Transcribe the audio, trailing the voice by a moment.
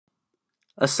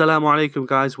Assalamu alaikum,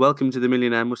 guys. Welcome to the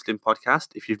Millionaire Muslim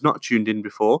podcast. If you've not tuned in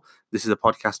before, this is a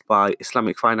podcast by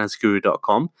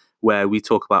IslamicFinanceGuru.com where we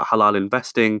talk about halal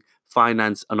investing,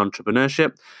 finance, and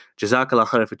entrepreneurship. Jazakallah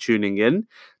khair for tuning in.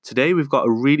 Today, we've got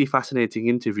a really fascinating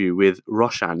interview with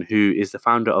Roshan, who is the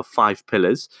founder of Five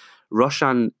Pillars.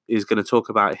 Roshan is going to talk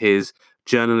about his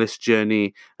journalist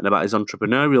journey and about his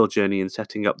entrepreneurial journey in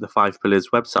setting up the Five Pillars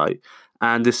website.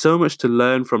 And there's so much to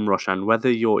learn from Roshan, whether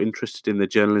you're interested in the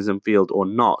journalism field or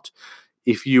not.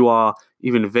 If you are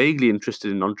even vaguely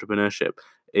interested in entrepreneurship,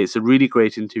 it's a really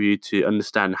great interview to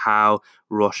understand how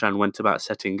Roshan went about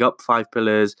setting up Five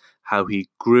Pillars, how he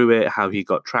grew it, how he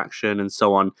got traction, and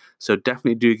so on. So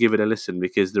definitely do give it a listen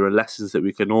because there are lessons that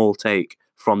we can all take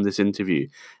from this interview.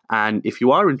 And if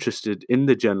you are interested in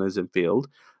the journalism field,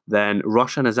 then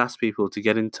Roshan has asked people to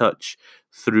get in touch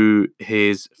through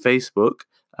his Facebook,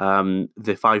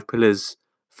 the Five Pillars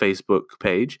Facebook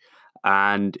page.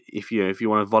 And if you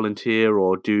want to volunteer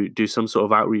or do some sort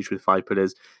of outreach with Five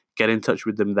Pillars, get in touch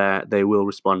with them there. They will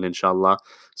respond, inshallah.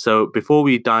 So before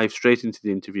we dive straight into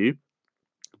the interview,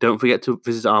 don't forget to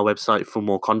visit our website for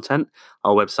more content.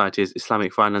 Our website is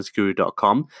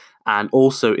IslamicFinanceGuru.com. And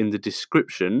also in the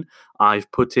description,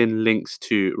 I've put in links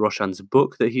to Roshan's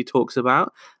book that he talks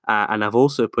about. And I've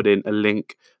also put in a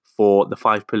link for the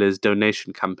Five Pillars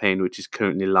donation campaign, which is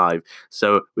currently live.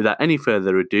 So without any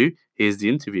further ado, here's the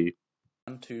interview.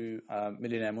 To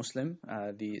Millionaire Muslim,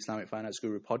 the Islamic Finance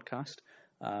Guru podcast.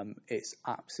 It's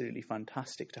absolutely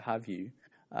fantastic to have you.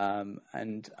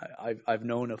 And I've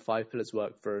known of Five Pillars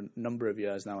work for a number of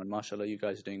years now, and mashallah, you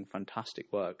guys are doing fantastic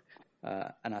work.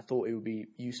 And I thought it would be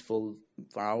useful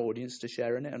for our audience to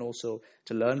share in it, and also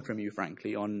to learn from you,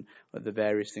 frankly, on the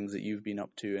various things that you've been up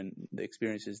to and the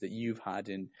experiences that you've had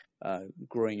in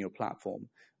growing your platform.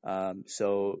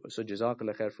 So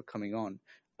Jazakallah khair for coming on.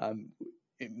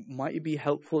 It might be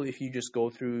helpful if you just go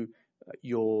through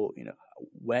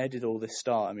where did all this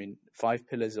start? I mean, Five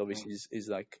Pillars obviously is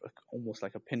like almost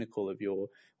like a pinnacle of your,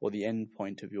 or the end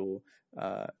point of your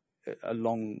a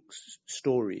long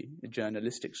story, a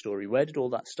journalistic story. Where did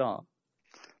all that start?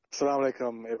 Assalamu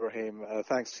alaikum, Ibrahim.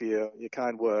 Thanks for your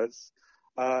kind words.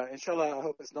 Inshallah, I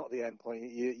hope it's not the end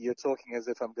point. You're talking as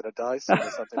if I'm going to die soon or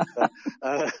something like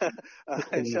that.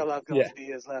 Inshallah, I've got a few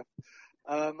years left.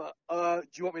 Do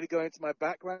you want me to go into my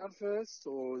background first,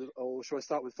 or should I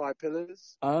start with Five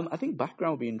Pillars? I think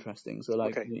background would be interesting. So,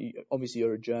 obviously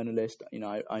you're a journalist.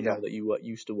 I know that you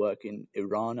used to work in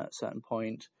Iran at a certain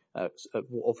point. For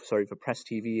Press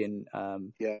TV in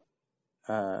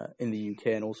the UK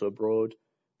and also abroad.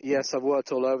 Yes, I've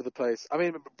worked all over the place. I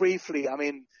mean, briefly,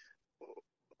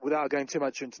 without going too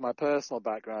much into my personal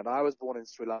background, I was born in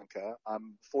Sri Lanka.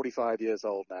 I'm 45 years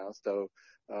old now, so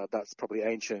that's probably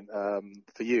ancient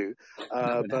for you.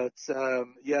 I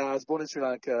was born in Sri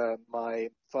Lanka. My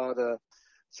father,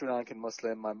 Sri Lankan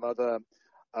Muslim. My mother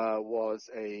was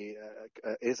a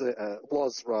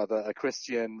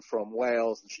Christian from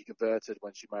Wales, and she converted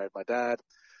when she married my dad.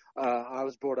 I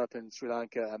was brought up in Sri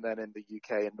Lanka and then in the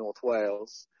UK in North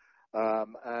Wales.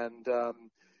 From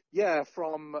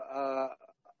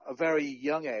a very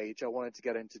young age, I wanted to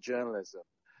get into journalism.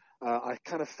 I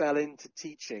kind of fell into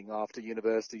teaching after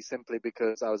university simply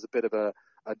because I was a bit of a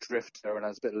drifter and I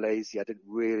was a bit lazy. I didn't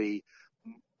really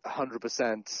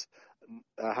 100%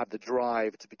 have the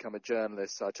drive to become a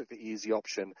journalist, so I took the easy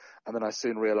option. And then I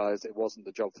soon realized it wasn't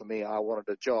the job for me. I wanted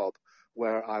a job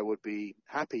where I would be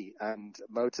happy and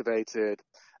motivated.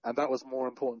 And that was more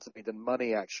important to me than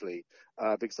money, actually,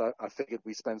 because I figured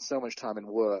we spend so much time in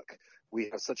work. We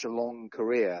have such a long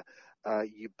career.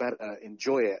 You better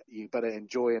enjoy it. You better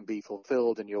enjoy and be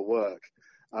fulfilled in your work.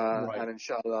 And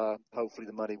inshallah, hopefully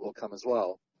the money will come as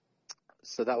well.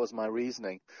 So that was my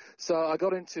reasoning. So I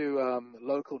got into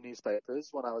local newspapers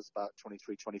when I was about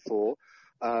 23, 24,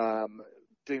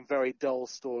 doing very dull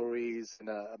stories in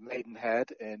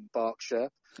Maidenhead in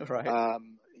Berkshire. Right.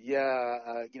 Kind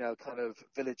of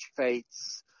village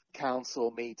fetes, council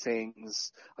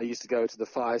meetings. I used to go to the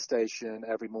fire station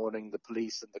every morning, the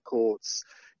police and the courts,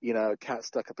 cat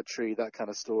stuck up a tree, that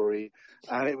kind of story.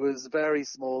 And it was very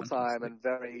small time and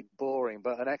very boring,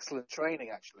 but an excellent training,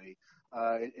 actually.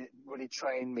 It really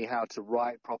trained me how to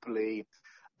write properly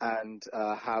and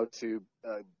how to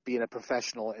be in a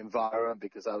professional environment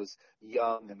because I was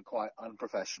young and quite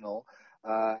unprofessional.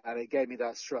 And it gave me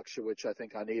that structure which I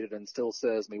think I needed and still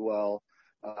serves me well,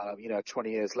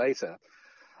 20 years later.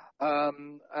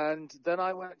 And then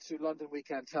I went to London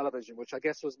Weekend Television, which I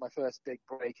guess was my first big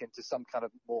break into some kind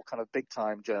of more kind of big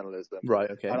time journalism. Right.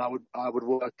 Okay. And I would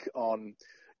work on,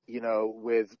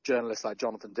 with journalists like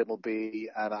Jonathan Dimbleby,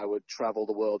 and I would travel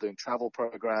the world doing travel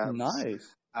programs.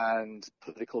 Nice. and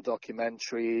political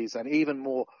documentaries, and even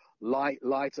more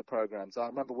lighter programs. I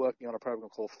remember working on a program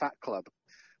called Fat Club,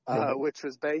 which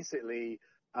was basically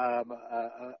a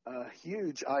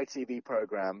huge ITV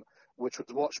program, which was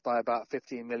watched by about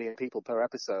 15 million people per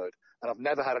episode. And I've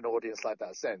never had an audience like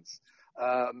that since.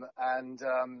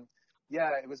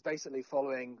 Yeah, it was basically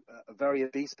following very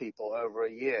obese people over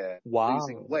a year,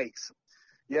 losing weight.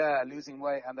 Yeah, losing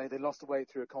weight. And they lost the weight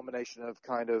through a combination of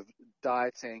kind of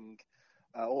dieting,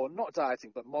 or not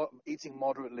dieting, but eating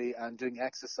moderately and doing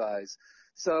exercise.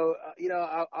 So,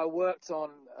 I worked on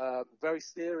very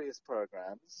serious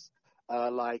programs,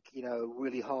 like,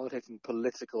 really hard-hitting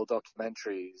political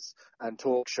documentaries and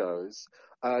talk shows,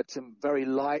 to very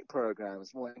light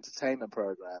programs, more entertainment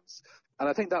programs. And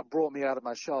I think that brought me out of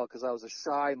my shell, because I was a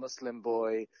shy Muslim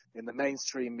boy in the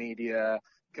mainstream media,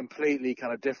 completely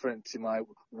kind of different to my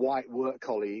white work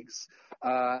colleagues.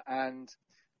 I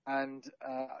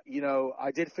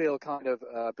did feel kind of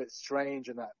a bit strange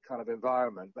in that kind of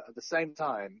environment, but at the same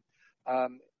time,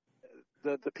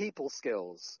 the people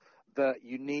skills that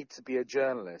you need to be a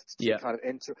journalist to kind of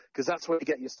because that's where you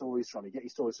get your stories from. You get your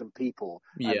stories from people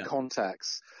and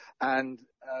contacts. And,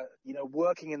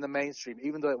 working in the mainstream,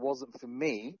 even though it wasn't for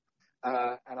me,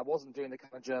 and I wasn't doing the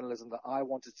kind of journalism that I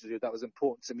wanted to do, that was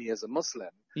important to me as a Muslim,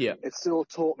 it still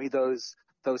taught me those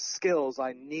skills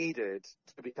I needed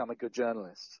to become a good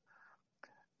journalist.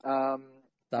 That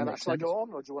makes sense. I go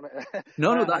on, or do you want to?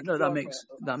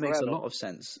 That makes a lot of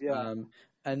sense. Yeah.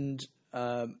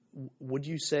 Would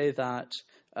you say that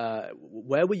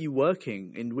where were you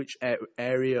working? In which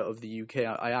area of the UK?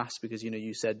 I asked because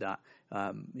you said that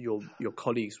your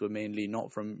colleagues were mainly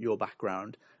not from your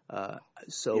background.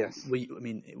 Yes.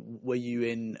 Were you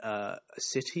in a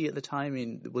city at the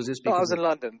time? Was this? No, I was in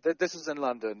London. This was in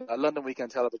London. London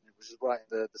Weekend Television, which is right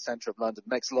in the centre of London,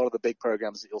 makes a lot of the big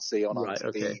programs that you'll see on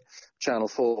ITV, Channel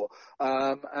 4.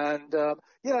 As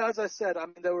I said,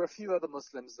 there were a few other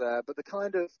Muslims there, but the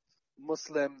kind of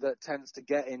Muslim that tends to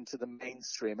get into the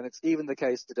mainstream, and it's even the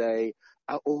case today,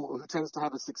 or who tends to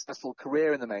have a successful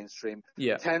career in the mainstream,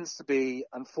 tends to be,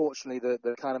 unfortunately,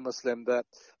 the kind of Muslim that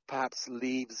perhaps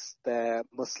leaves their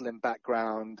Muslim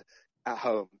background at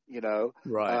home,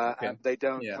 and they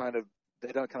don't kind of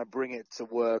bring it to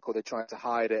work, or they're trying to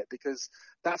hide it, because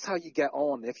that's how you get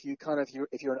on. If you're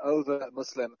an overt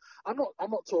Muslim, I'm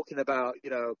not talking about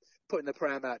putting the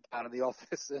prayer mat down in the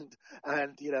office and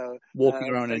walking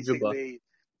around in jubba.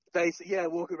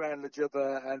 Walking around in the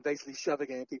jubba and basically shoving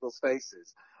it in people's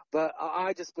faces. But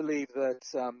I just believe that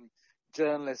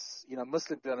journalists,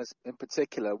 Muslim journalists in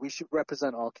particular, we should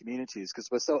represent our communities because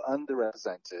we're so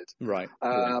underrepresented. Right.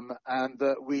 And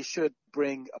that we should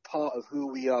bring a part of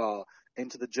who we are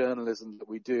into the journalism that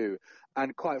we do.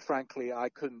 And quite frankly, I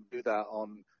couldn't do that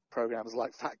on programs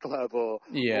like Fat Club or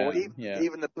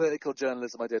even the political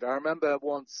journalism I did. I remember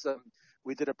once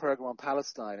we did a program on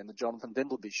Palestine in the Jonathan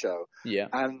Dimbleby show. Yeah.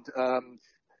 And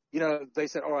they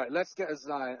said, all right, let's get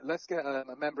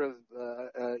a member of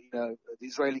the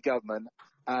Israeli government,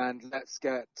 and let's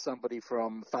get somebody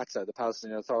from Fatah, the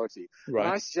Palestinian Authority. Right.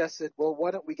 And I suggested, well, why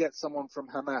don't we get someone from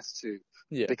Hamas too?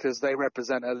 Yeah. Because they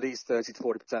represent at least 30 to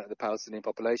 40% of the Palestinian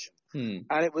population. And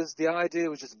the idea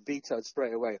was just vetoed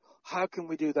straight away. How can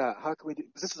we do that?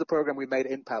 This was a program we made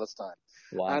in Palestine.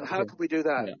 Wow. And how can we do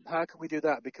that? Yeah. How can we do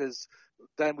that? Because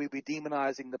then we'd be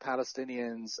demonizing the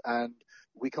Palestinians, and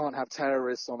we can't have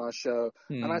terrorists on our show.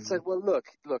 And I said, well, look,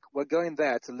 we're going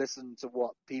there to listen to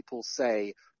what people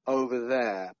say over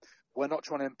there. We're not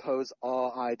trying to impose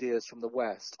our ideas from the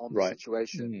West on the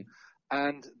situation.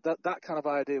 And that kind of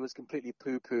idea was completely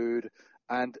poo-pooed.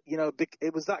 And,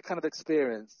 it was that kind of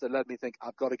experience that led me to think,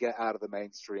 I've got to get out of the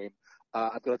mainstream.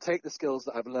 I've got to take the skills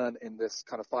that I've learned in this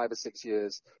kind of 5 or 6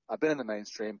 years I've been in the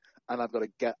mainstream, and I've got to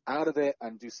get out of it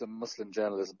and do some Muslim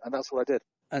journalism. And that's what I did.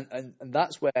 And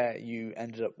that's where you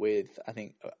ended up with, I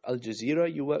think, Al Jazeera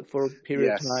you worked for a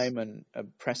period of time, and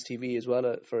Press TV as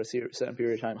well for a certain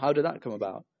period of time. How did that come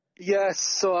about? Yes,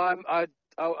 so I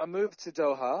moved to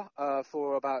Doha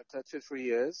for about 2 or 3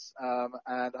 years,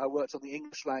 and I worked on the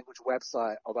English language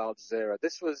website of Al Jazeera.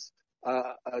 This was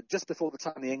just before the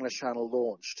time the English channel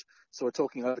launched, so we're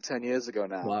talking over 10 years ago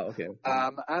now. Wow, okay.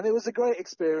 And it was a great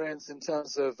experience in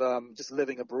terms of just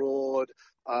living abroad.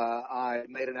 I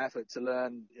made an effort to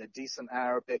learn decent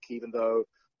Arabic, even though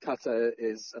Qatar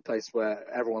is a place where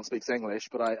everyone speaks English,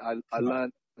 but I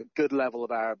learned a good level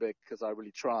of Arabic because I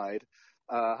really tried.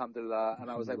 Alhamdulillah, and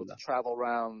I was able to travel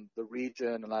around the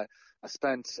region, and I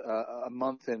spent a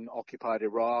month in occupied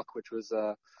Iraq, which was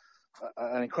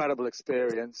an incredible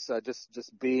experience,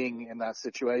 just being in that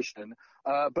situation.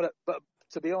 But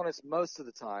to be honest, most of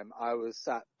the time I was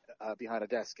sat behind a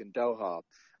desk in Doha,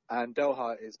 and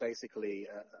Doha is basically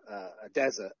a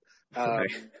desert.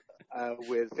 Right.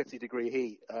 With 50-degree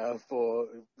heat for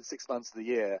 6 months of the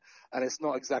year, and it's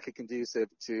not exactly conducive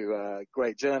to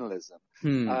great journalism.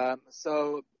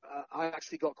 So I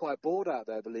actually got quite bored out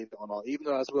there, believe it or not, even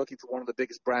though I was working for one of the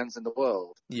biggest brands in the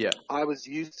world. Yeah. I was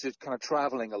used to kind of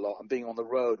traveling a lot and being on the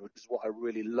road, which is what I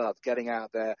really love, getting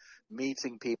out there,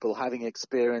 meeting people, having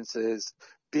experiences,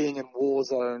 being in war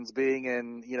zones, being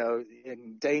in,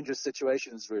 in dangerous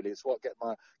situations, really. It's what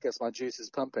gets my juices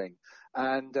pumping.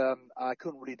 And I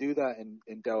couldn't really do that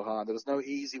in Doha. There was no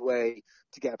easy way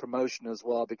to get a promotion as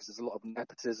well, because there's a lot of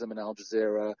nepotism in Al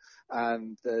Jazeera,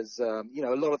 and there's a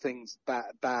lot of things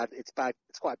bad. It's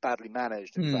quite badly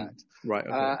managed, in fact. Right.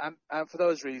 Okay. And for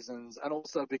those reasons, and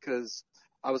also because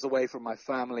I was away from my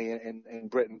family in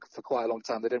Britain for quite a long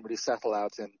time, they didn't really settle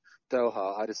out in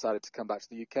Doha. I decided to come back to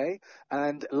the UK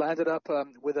and landed up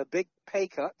with a big pay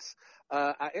cut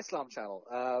at Islam Channel.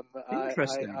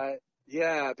 Interesting.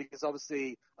 Yeah, because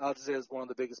obviously Al Jazeera is one of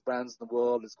the biggest brands in the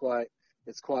world. It's quite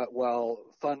well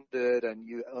funded, and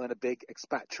you earn a big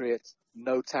expatriate,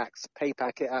 no tax pay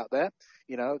packet out there.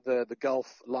 The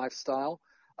Gulf lifestyle.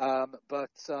 And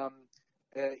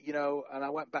I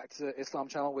went back to Islam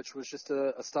Channel, which was just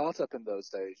a startup in those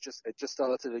days. It just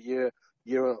started a year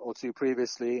or two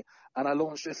previously, and I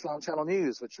launched Islam Channel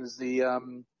News, which was the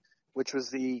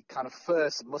kind of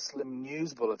first Muslim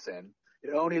news bulletin.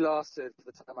 It only lasted for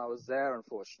the time I was there,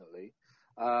 unfortunately,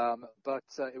 but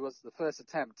it was the first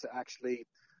attempt to actually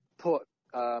put,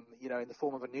 in the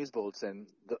form of a news bulletin,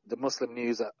 the Muslim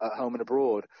news at home and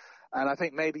abroad. And I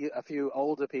think maybe a few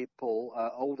older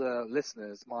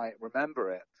listeners might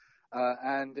remember it.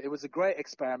 And it was a great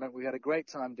experiment. We had a great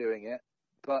time doing it,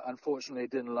 but unfortunately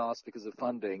it didn't last because of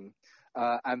funding.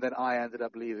 And then I ended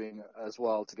up leaving as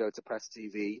well to go to Press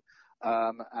TV.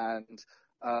 On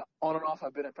and off,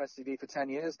 I've been at Press TV for 10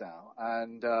 years now,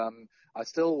 and I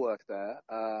still work there,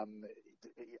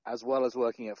 as well as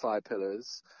working at Five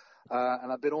Pillars.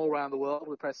 And I've been all around the world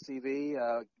with Press TV,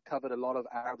 covered a lot of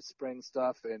Arab Spring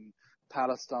stuff in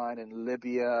Palestine, in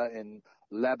Libya, in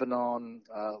Lebanon,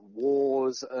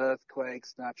 wars,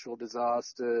 earthquakes, natural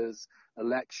disasters,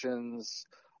 elections.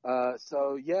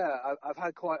 So yeah, I've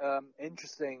had quite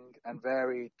interesting and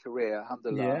varied career,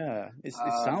 alhamdulillah. Yeah, it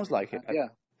sounds like it. Yeah.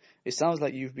 It sounds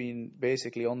like you've been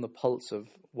basically on the pulse of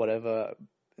whatever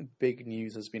big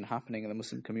news has been happening in the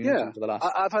Muslim community for the last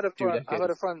I've had a 2 decades. I've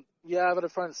had a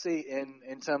front seat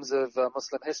in terms of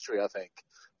Muslim history, I think.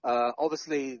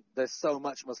 Obviously, there's so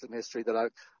much Muslim history that I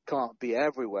can't be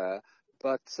everywhere.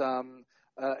 But in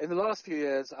the last few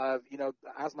years, I've,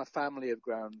 as my family have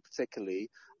grown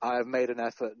particularly, I've made an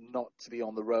effort not to be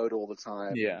on the road all the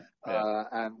time.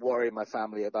 And worry my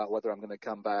family about whether I'm going to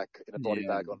come back in a body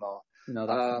bag or not. No,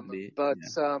 definitely.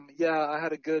 I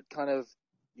had a good kind of,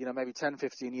 maybe 10,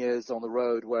 15 years on the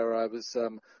road where I was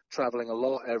traveling a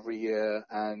lot every year,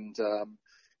 and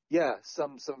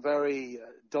some very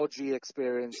dodgy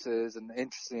experiences and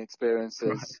interesting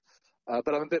experiences. Right.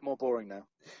 But I'm a bit more boring now.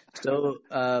 So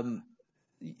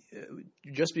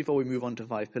just before we move on to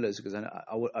Five Pillars, because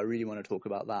I really want to talk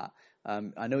about that,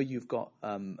 I know you've got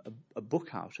a book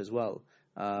out as well.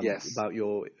 Yes. About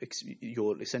your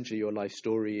essentially your life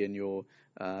story and your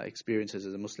experiences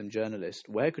as a Muslim journalist.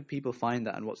 Where could people find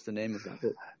that, and what's the name of that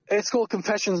book? It's called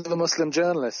Confessions of a Muslim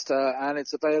Journalist, and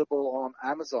it's available on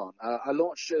Amazon. I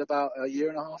launched it about a year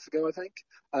and a half ago, I think,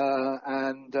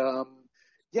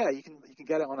 you can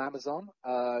get it on Amazon.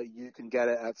 You can get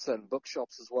it at certain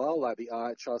bookshops as well, like the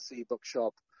IHRC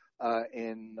bookshop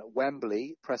in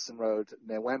Wembley, Preston Road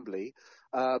near Wembley.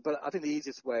 But I think the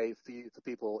easiest way for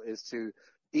people is to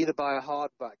either buy a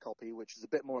hardback copy, which is a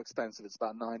bit more expensive. It's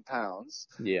about £9.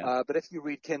 Yeah. But if you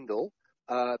read Kindle,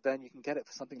 then you can get it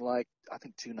for something like, I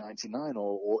think, $2.99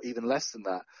 or even less than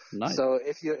that. Nice. So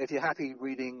if you're happy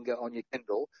reading on your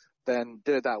Kindle, then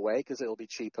do it that way because it'll be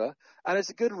cheaper. And it's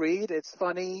a good read. It's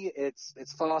funny. It's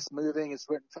fast moving. It's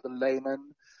written for the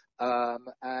layman.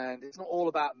 And it's not all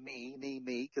about me,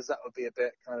 because that would be a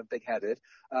bit kind of big-headed.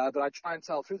 But I try and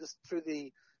tell through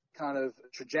the kind of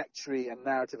trajectory and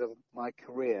narrative of my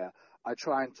career, I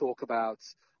try and talk about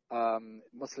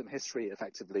Muslim history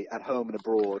effectively at home and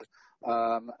abroad.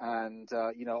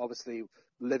 Obviously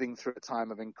living through a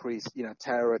time of increased,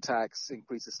 terror attacks,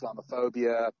 increased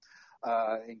Islamophobia,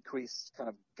 increased kind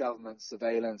of government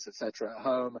surveillance, etc. at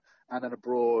home and then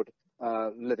abroad.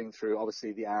 Living through,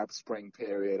 obviously, the Arab Spring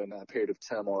period and a period of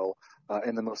turmoil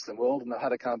in the Muslim world. And I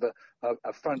had a kind of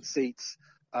a front seat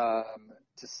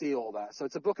to see all that. So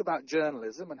it's a book about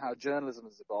journalism and how journalism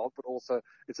has evolved, but also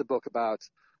it's a book about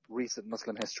recent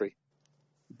Muslim history.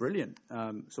 Brilliant.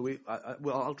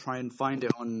 I'll try and find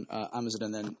it on Amazon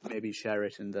and then maybe share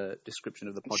it in the description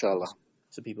of the podcast Inshallah.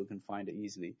 so people can find it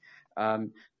easily.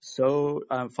 5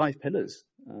 pillars.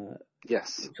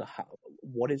 Yes. So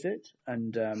what is it,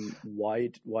 and why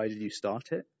did you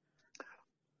start it?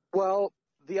 Well,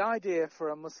 the idea for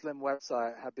a Muslim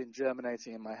website had been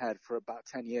germinating in my head for about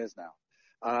 10 years now.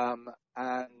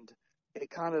 And it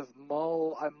kind of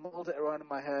I mulled it around in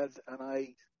my head, and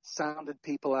I sounded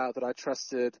people out that I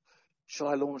trusted. Shall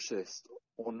I launch this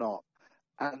or not?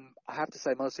 And I have to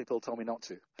say, most people told me not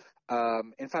to.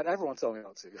 In fact, everyone told me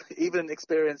not to, even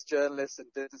experienced journalists and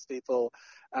business people.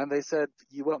 And they said,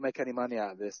 you won't make any money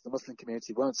out of this. The Muslim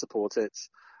community won't support it.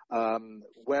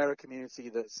 We're a community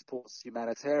that supports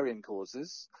humanitarian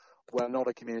causes. We're not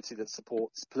a community that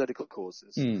supports political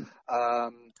causes.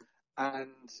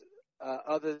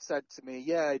 Others said to me,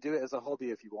 yeah, do it as a hobby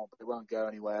if you want, but it won't go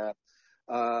anywhere.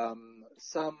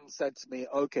 Some said to me,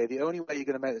 okay, the only way you're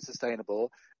going to make it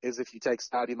sustainable is if you take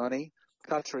Saudi money,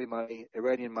 Qatari money,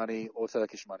 Iranian money, or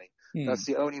Turkish money. That's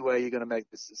the only way you're going to make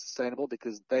this sustainable,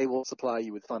 because they will supply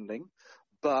you with funding,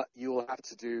 but you will have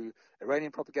to do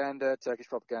Iranian propaganda, Turkish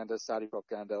propaganda, Saudi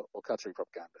propaganda, or Qatari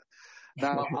propaganda.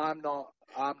 Now,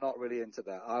 I'm not really into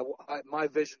that. My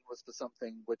vision was for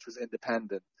something which was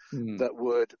independent, that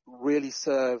would really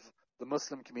serve the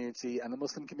Muslim community and the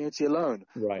Muslim community alone.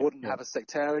 Wouldn't have a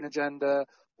sectarian agenda,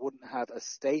 wouldn't have a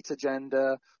state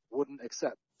agenda, wouldn't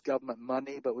accept government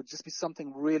money, but would just be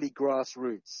something really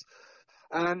grassroots.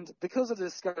 And because of the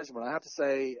discouragement, I have to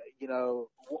say,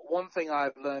 one thing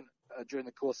I've learned during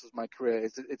the course of my career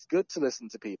is that it's good to listen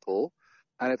to people,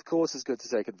 and of course it's good to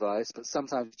take advice, but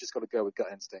sometimes you just got to go with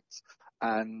gut instincts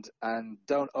and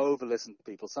don't over listen to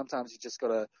people. Sometimes you just got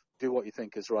to do what you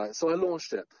think is right. So I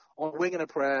launched it on a wing and a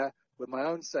prayer with my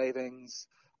own savings,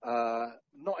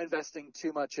 not investing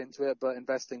too much into it, but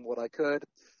investing what I could.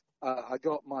 I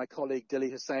got my colleague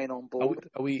Dilly Hussain on board,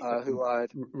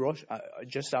 Rosh,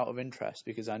 just out of interest,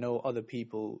 because I know other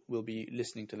people will be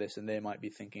listening to this and they might be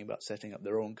thinking about setting up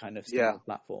their own kind of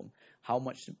platform. How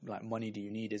much money do you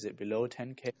need? Is it below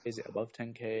 10K? Is it above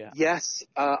 10K? Yes,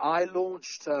 I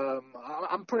launched.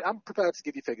 I'm prepared to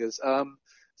give you figures.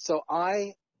 So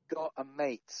I got a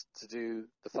mate to do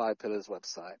the 5 Pillars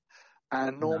website,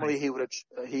 and normally he would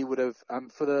have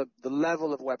for the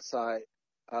level of website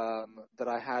that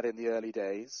I had in the early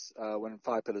days when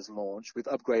 5 Pillars launched. We've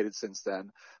upgraded since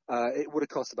then. It would have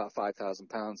cost about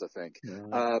 £5,000, I think.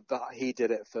 But he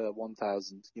did it for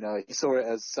 1,000. He saw it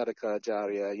as Sadaqah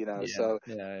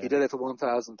Jariyah, he did it for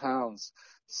 £1,000.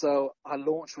 So I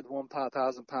launched with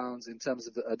 £1,000 in terms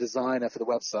of a designer for the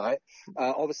website.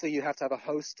 Obviously, you have to have a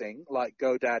hosting like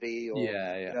GoDaddy,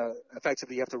 or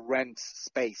effectively you have to rent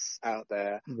space out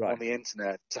there on the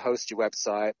internet to host your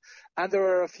website. And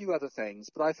there are a few other things,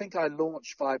 but I think I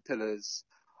launched 5 Pillars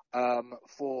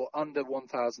for under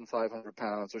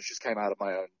 £1,500, which just came out of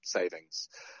my own savings.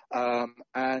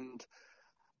 And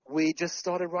we just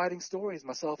started writing stories,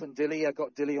 myself and Dilly. I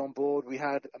got Dilly on board. We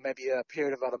had maybe a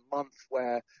period of about a month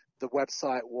where the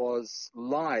website was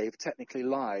technically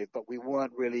live, but we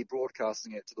weren't really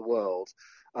broadcasting it to the world,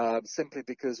 simply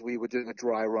because we were doing a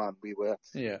dry run. We were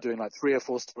doing like 3 or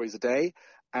 4 stories a day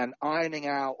and ironing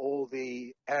out all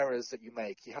the errors that you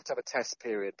make. You have to have a test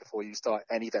period before you start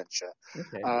any venture.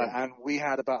 And we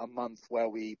had about a month where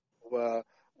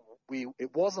it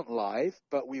wasn't live,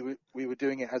 but we were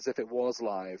doing it as if it was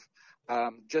live,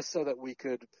 just so that we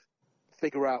could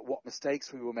figure out what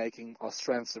mistakes we were making, our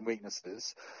strengths and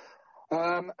weaknesses.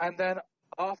 And then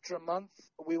after a month,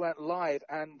 we went live,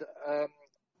 and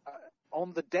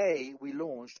on the day we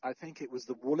launched, I think it was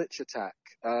the Woolwich attack.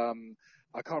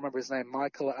 I can't remember his name,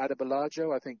 Michael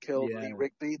Adebolajo, I think, killed Lee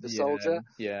Rigby, the soldier.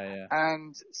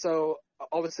 And so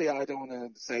obviously I don't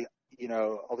want to say,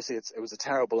 obviously it was a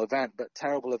terrible event, but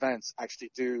terrible events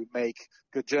actually do make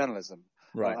good journalism,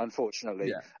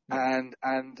 unfortunately.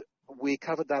 And we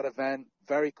covered that event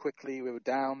very quickly. We were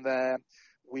down there.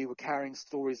 We were carrying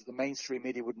stories that the mainstream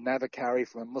media would never carry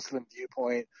from a Muslim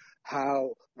viewpoint.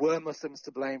 How were Muslims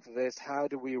to blame for this? How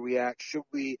do we react? Should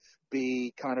we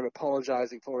be kind of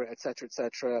apologizing for it, et cetera, et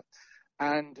cetera?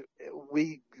 And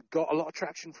we got a lot of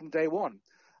traction from day one.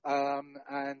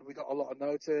 And we got a lot of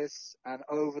notice. And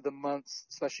over the months,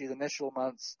 especially the initial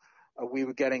months, we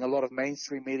were getting a lot of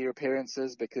mainstream media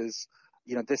appearances because,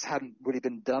 this hadn't really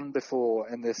been done before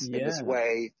in this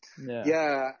way.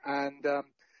 And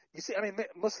you see, I mean,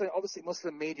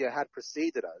 Muslim media had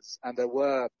preceded us, and there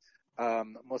were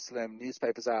Muslim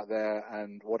newspapers out there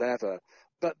and whatever.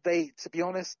 But to be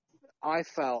honest, I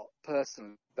felt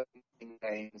personally that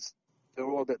names, they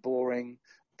were all a bit boring.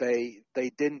 they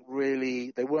weren't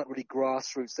really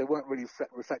grassroots. They weren't really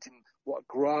reflecting what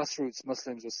grassroots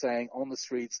Muslims were saying on the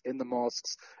streets, in the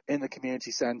mosques, in the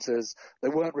community centers. They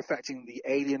weren't reflecting the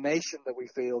alienation that we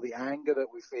feel, the anger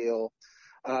that we feel,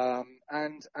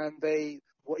 and they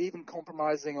were even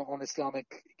compromising on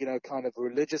Islamic, kind of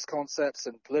religious concepts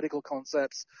and political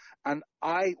concepts. And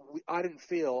I didn't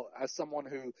feel, as someone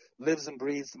who lives and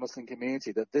breathes the Muslim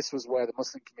community, that this was where the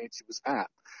Muslim community was at.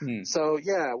 So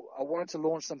yeah, I wanted to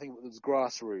launch something that was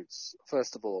grassroots.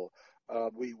 First of all,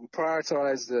 we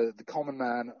prioritized the common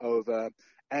man over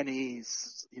any,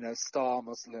 star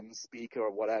Muslim speaker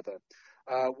or whatever.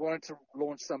 Wanted to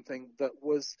launch something that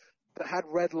had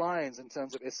red lines in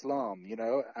terms of Islam,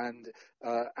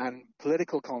 and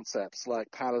political concepts like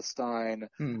Palestine,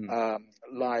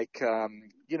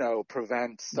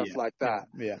 prevent, stuff like that.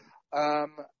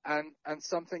 And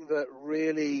something that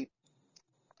really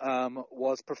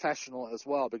was professional as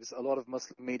well, because a lot of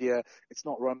Muslim media, it's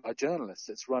not run by journalists,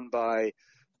 it's run by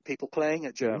people playing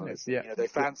at journalists.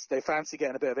 They fancy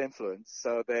getting a bit of influence,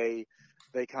 so they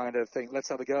kind of think, let's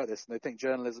have a go at this, and they think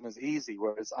journalism is easy,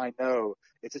 whereas I know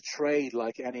it's a trade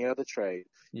like any other trade.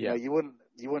 You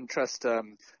wouldn't trust a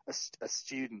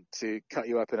student to cut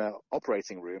you up in an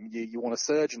operating room. You want a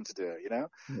surgeon to do it, Right.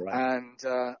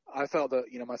 And I felt that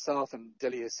myself and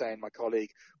Dilly Hussain, my colleague,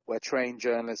 we're trained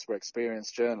journalists, we're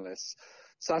experienced journalists,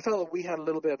 so I felt that we had a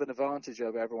little bit of an advantage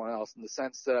over everyone else in the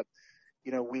sense that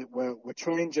we're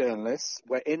trained journalists,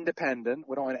 we're independent,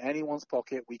 we're not in anyone's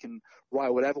pocket, we can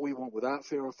write whatever we want without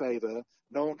fear or favor,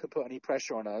 no one can put any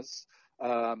pressure on us,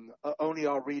 only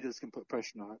our readers can put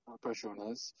pressure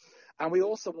on us. And we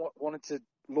also wanted to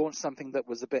launch something that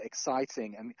was a bit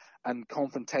exciting and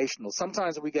confrontational.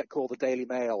 Sometimes we get called the Daily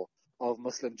Mail of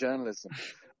Muslim journalism,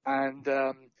 and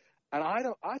I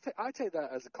take that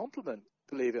as a compliment,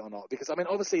 believe it or not, because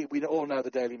obviously we all know the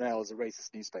Daily Mail is a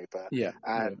racist newspaper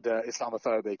and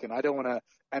Islamophobic, and I don't want to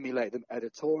emulate them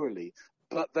editorially,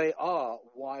 but they are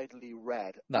widely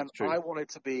read. That's true. I wanted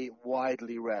to be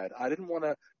widely read. I didn't want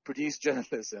to produce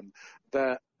journalism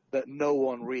that no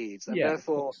one reads, and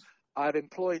therefore I've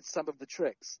employed some of the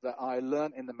tricks that I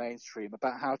learned in the mainstream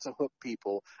about how to hook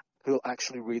people who will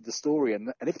actually read the story,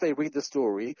 and if they read the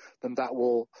story, then that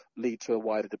will lead to a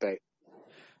wider debate.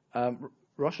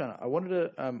 Roshan, I wanted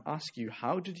to ask you,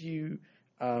 how did you,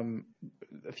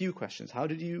 a few questions. How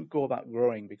did you go about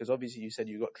growing? Because obviously you said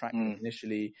you got traction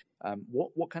initially.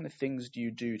 What kind of things do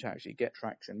you do to actually get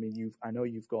traction? I mean, I know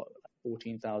you've got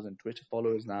 14,000 Twitter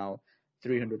followers now,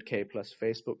 300K plus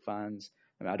Facebook fans.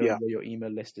 I don't know what your email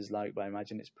list is like, but I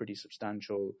imagine it's pretty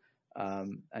substantial.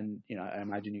 And, I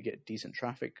imagine you get decent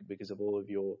traffic because of all of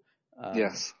your,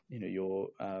 your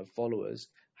followers.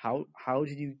 How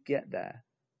did you get there?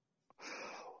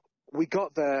 We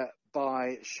got there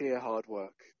by sheer hard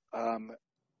work,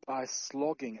 by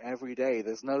slogging every day.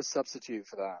 There's no substitute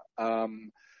for that.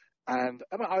 And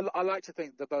I like to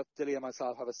think that both Dilly and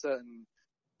myself have a certain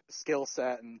skill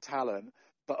set and talent,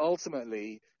 but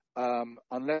ultimately,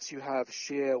 unless you have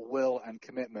sheer will and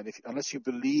commitment, unless you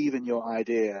believe in your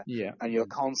idea and your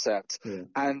concept,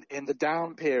 and in the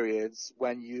down periods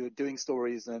when you're doing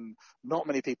stories and not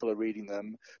many people are reading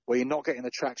them, where you're not getting the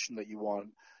traction that you want,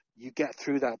 you get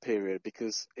through that period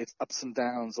because it's ups and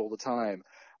downs all the time.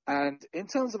 And in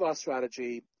terms of our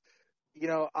strategy,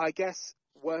 I guess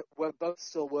we're both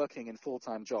still working in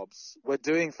full-time jobs. We're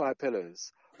doing 5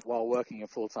 pillars while working in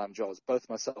full-time jobs, both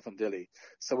myself and Dilly.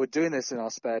 So we're doing this in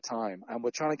our spare time, and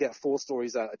we're trying to get 4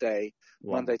 stories out a day,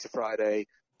 Monday to Friday,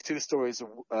 2 stories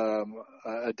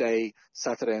a day,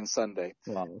 Saturday and Sunday.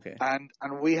 Wow, okay. And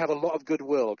we have a lot of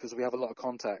goodwill because we have a lot of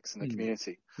contacts in the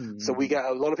community. So we get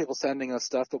a lot of people sending us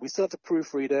stuff, but we still have to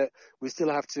proofread it. We still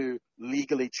have to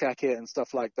legally check it and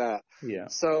stuff like that.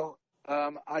 So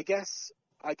I guess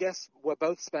we're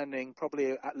both spending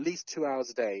probably at least 2 hours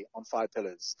a day on 5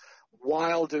 pillars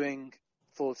while doing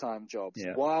full-time jobs,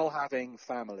 while having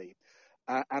family.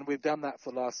 And we've done that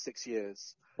for the last 6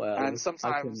 years. Well, and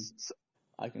sometimes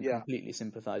I can completely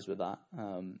sympathize with that,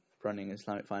 running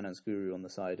Islamic Finance Guru on the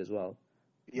side as well.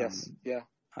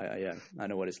 I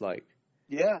know what it's like.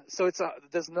 So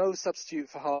there's no substitute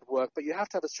for hard work, but you have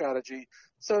to have a strategy.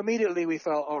 So immediately we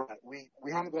felt, all right,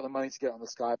 we haven't got the money to get on the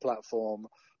Sky platform.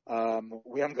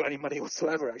 We haven't got any money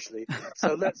whatsoever, actually.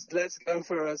 So let's go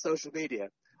for social media,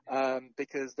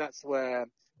 because that's where,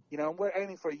 we're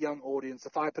aiming for a young audience. The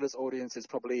 5 Pillars audience is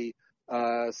probably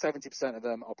 70% of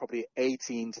them are probably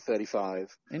 18 to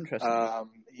 35. Interesting.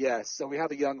 So we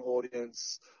have a young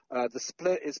audience. The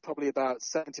split is probably about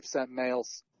 70%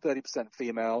 males, 30%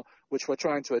 female, which we're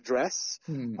trying to address.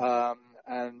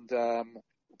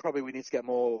 probably we need to get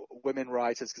more women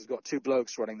writers because we've got 2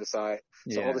 blokes running the site.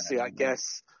 So obviously, I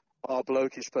guess our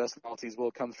blokish personalities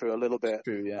will come through a little bit.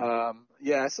 True,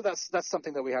 yeah. So that's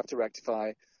something that we have to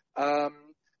rectify.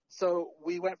 So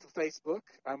we went for Facebook,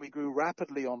 and we grew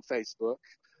rapidly on Facebook.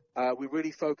 We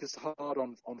really focused hard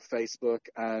on Facebook,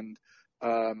 and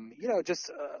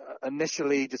just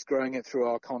initially just growing it through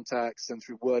our contacts and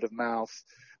through word of mouth.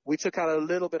 We took out a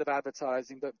little bit of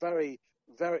advertising, but very,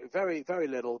 very, very, very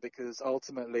little, because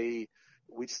ultimately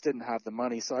we just didn't have the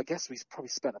money. So I guess we probably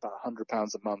spent about £100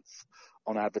 a month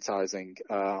on advertising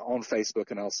on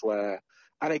Facebook and elsewhere,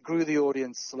 and it grew the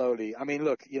audience slowly. I mean,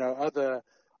 look,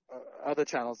 other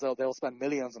channels, they'll spend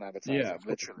millions on advertising,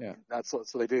 literally. Yeah. That's what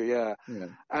they do, yeah.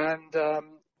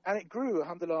 And it grew,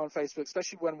 alhamdulillah, on Facebook,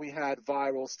 especially when we had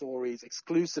viral stories,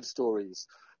 exclusive stories,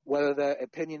 whether they're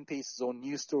opinion pieces or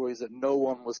news stories that no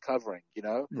one was covering,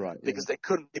 Right. because they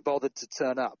couldn't be bothered to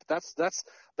turn up. That's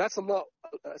a lot.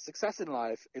 Success in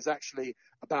life is actually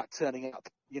about turning up,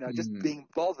 just being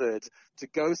bothered to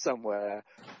go somewhere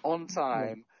on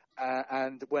time.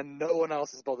 And when no one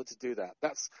else is bothered to do that,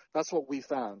 that's what we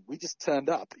found. We just turned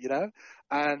up,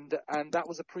 and that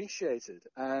was appreciated.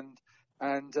 And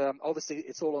obviously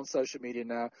it's all on social media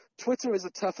now. Twitter is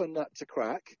a tougher nut to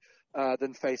crack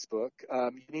than Facebook.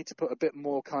 You need to put a bit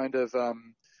more kind of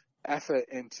effort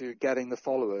into getting the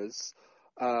followers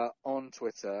on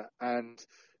Twitter,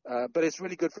 but it's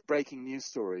really good for breaking news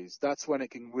stories. That's when it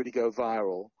can really go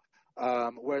viral.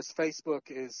 Whereas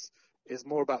Facebook is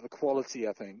more about the quality,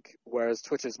 I think, whereas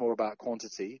Twitter is more about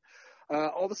quantity.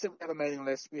 Obviously, we have a mailing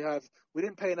list. We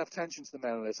didn't pay enough attention to the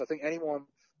mailing list. I think anyone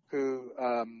who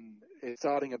is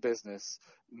starting a business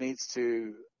needs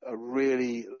to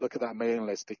really look at that mailing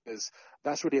list, because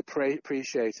that's really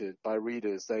appreciated by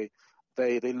readers.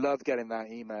 They love getting that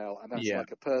email, and that's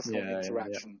like a personal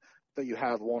interaction that you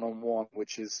have one-on-one,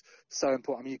 which is so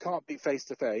important. I mean, you can't be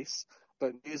face-to-face,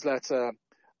 but newsletters are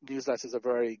a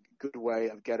very good way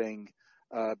of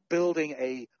building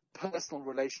a personal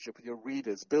relationship with your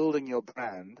readers, building your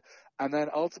brand, and then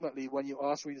ultimately when you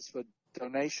ask readers for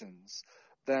donations,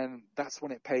 then that's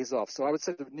when it pays off. So I would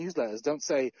say the newsletters, don't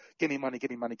say, give me money,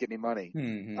 give me money, give me money.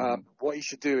 Mm-hmm. What you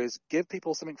should do is give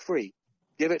people something free.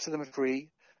 Give it to them free,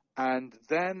 and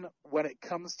then when it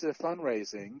comes to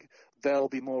fundraising, they'll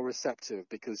be more receptive,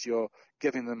 because you're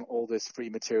giving them all this free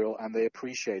material and they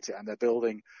appreciate it, and they're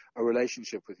building a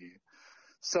relationship with you.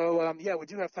 So, we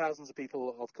do have thousands of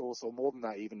people, of course, or more than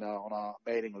that even on our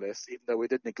mailing list, even though we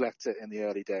did neglect it in the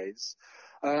early days.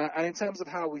 And in terms of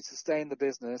how we sustain the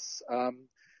business,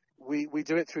 we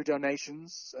do it through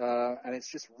donations, and it's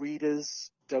just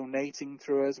readers donating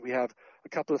through us. We have a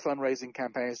couple of fundraising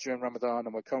campaigns during Ramadan,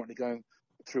 and we're currently going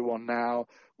through one now.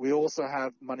 We also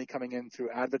have money coming in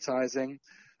through advertising.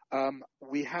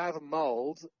 We have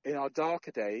mulled in our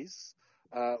darker days,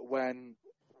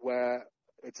 where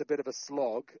it's a bit of a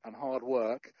slog and hard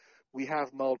work. We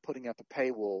have mulled putting up a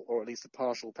paywall, or at least a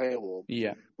partial paywall,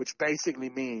 which basically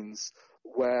means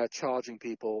we're charging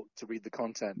people to read the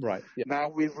content. Right. Yeah. Now,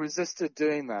 we've resisted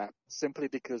doing that simply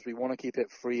because we want to keep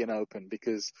it free and open,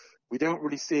 because we don't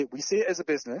really see it. We see it as a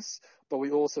business, but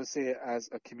we also see it as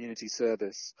a community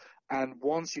service. And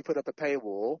once you put up a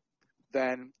paywall,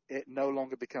 then it no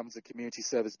longer becomes a community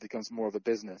service, it becomes more of a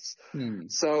business.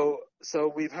 So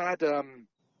we've had to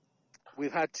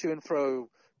and fro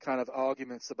kind of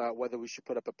arguments about whether we should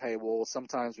put up a paywall.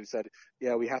 Sometimes we've said,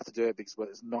 we have to do it because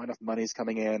there's not enough money's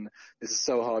coming in. This is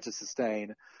so hard to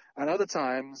sustain. And other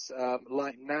times,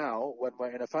 like now, when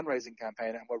we're in a fundraising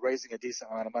campaign and we're raising a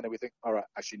decent amount of money, we think, all right,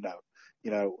 actually, no.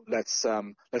 Let's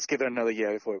give it another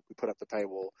year before we put up the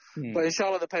paywall. But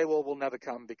inshallah, the paywall will never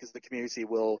come, because the community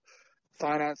will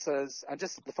finance us. And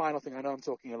just the final thing, I know I'm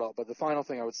talking a lot, but the final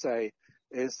thing I would say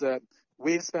is that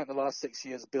we've spent the last 6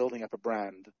 years building up a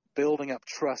brand, building up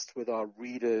trust with our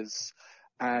readers,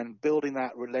 and building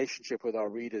that relationship with our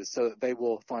readers so that they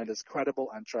will find us credible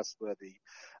and trustworthy.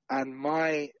 And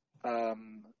my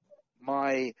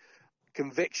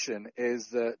conviction is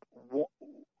that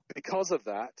because of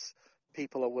that,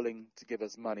 people are willing to give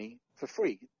us money for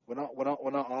free. We're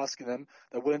not asking them.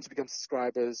 They're willing to become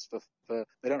subscribers for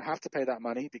they don't have to pay that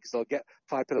money, because they'll get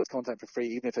 5 Pillars content for free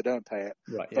even if they don't pay it.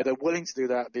 Right, But they're willing to do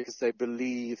that because they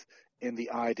believe in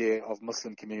the idea of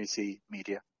Muslim community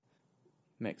media.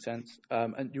 Makes sense.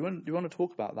 And you want to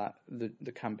talk about that,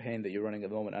 the campaign that you're running at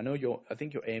the moment? I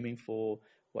think you're aiming for,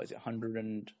 what is it,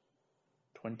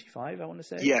 125, I want to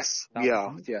say? Yes, we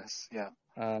are. Yes, yeah.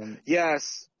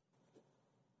 Yes.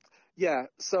 Yeah,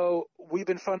 so we've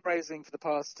been fundraising for the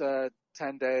past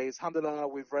 10 days. Alhamdulillah,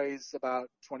 we've raised about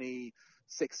 27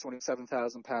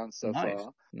 £27,000 so Nice,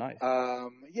 far. nice.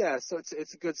 Yeah, so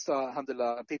it's a good start,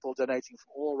 alhamdulillah, and people donating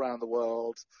from all around the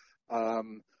world.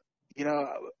 You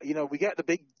know, we get the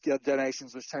big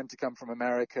donations, which tend to come from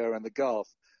America and the Gulf,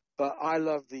 but I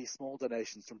love the small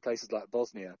donations from places like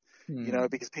Bosnia, you know,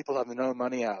 because people have no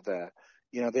money out there.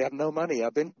 You know, they have no money.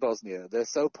 I've been to Bosnia. They're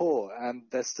so poor, and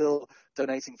they're still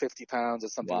donating £50 or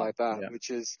something Wow. like that, Yeah. which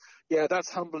is, yeah, that's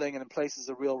humbling and places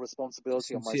a real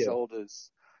responsibility on my Sincere.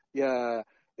 shoulders. Yeah,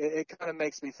 it kind of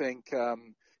makes me think,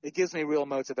 it gives me real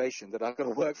motivation that I've got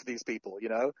to work for these people, you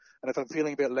know? And if I'm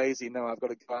feeling a bit lazy, no, I've got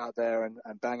to go out there and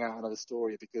bang out another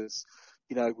story because,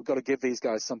 you know, we've got to give these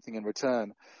guys something in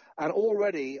return. And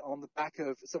already on the back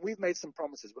of, so we've made some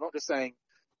promises. We're not just saying,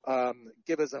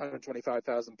 give us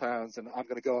 £125,000 and I'm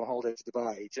going to go on holiday to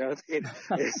Dubai. Do you know what I mean?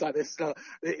 It's like, this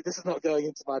is not going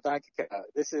into my bank account.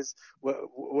 This is,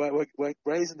 we're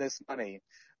raising this money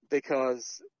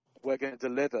because we're going to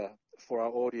deliver for our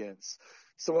audience.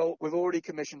 So we've already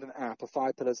commissioned an app, a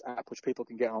 5 Pillars app, which people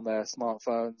can get on their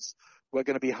smartphones. We're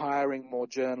going to be hiring more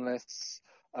journalists,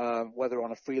 whether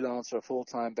on a freelance or a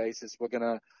full-time basis. We're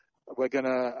going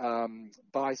to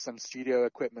buy some studio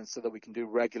equipment so that we can do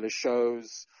regular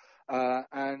shows.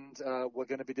 And we're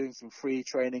going to be doing some free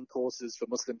training courses for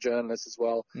Muslim journalists as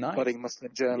well, Nice. budding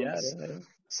Muslim journalists. Yeah.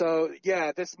 So,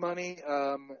 yeah, this money,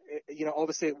 you know,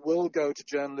 obviously it will go to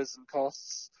journalism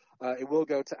costs. It will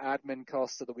go to admin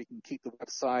costs so that we can keep the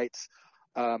website,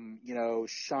 you know,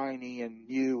 shiny and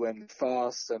new and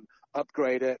fast and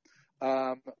upgrade it.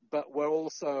 But we're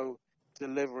also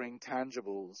delivering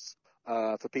tangibles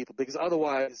for people, because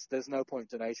otherwise there's no point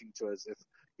donating to us if,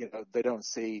 you know, they don't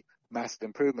see massive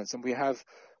improvements. And we have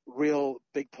real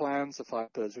big plans for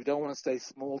 5 Pillars. We don't want to stay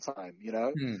small time, you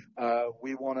know.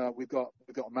 We've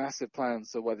got massive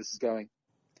plans for where this is going.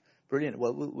 Brilliant.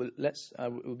 Well, let's.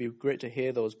 It would be great to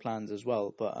hear those plans as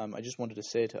well. But I just wanted to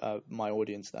say to my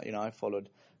audience that, you know, I followed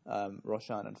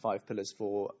Roshan and 5 Pillars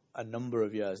for a number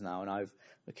of years now, and I've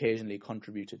occasionally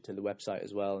contributed to the website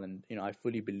as well. And, you know, I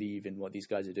fully believe in what these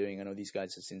guys are doing. I know these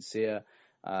guys are sincere.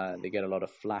 They get a lot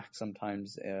of flack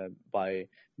sometimes by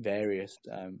various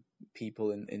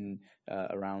people in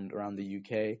around the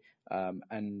UK,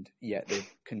 and yet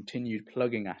they've continued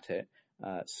plugging at it.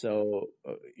 So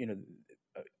you know,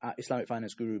 at Islamic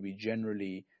Finance Guru, we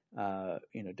generally,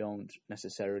 you know, don't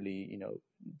necessarily, you know,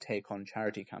 take on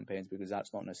charity campaigns because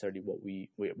that's not necessarily what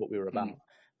we're about.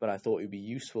 But I thought it would be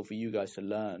useful for you guys to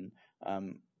learn,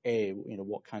 you know,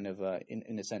 what kind of,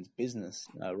 in a sense, business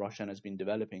Roshan has been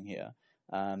developing here.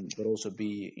 But also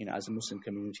B, you know, as a Muslim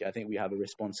community, I think we have a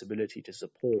responsibility to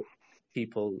support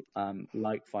people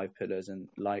like 5 Pillars and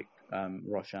like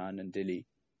Roshan and Dilly,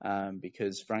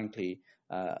 because frankly,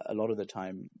 a lot of the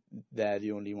time they're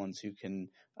the only ones who can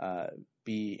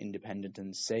be independent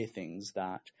and say things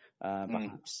that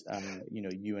perhaps you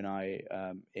know, you and I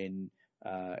in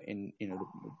you know,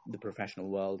 the professional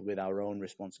world with our own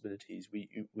responsibilities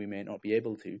we may not be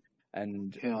able to.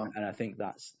 And I think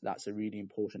that's a really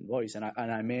important voice. And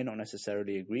I may not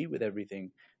necessarily agree with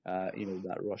everything you know,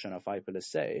 that Roshan or 5 Pillars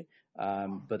say,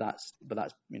 but that's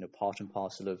you know, part and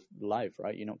parcel of life,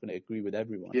 right? You're not going to agree with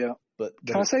everyone. Yeah. But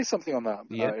can I say something on that,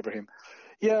 yeah. Ibrahim?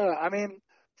 Yeah, I mean,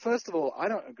 first of all, I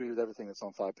don't agree with everything that's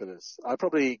on 5 Pillars. I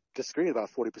probably disagree with about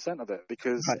 40% of it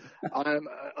because I'm,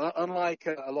 unlike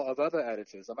a lot of other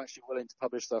editors, I'm actually willing to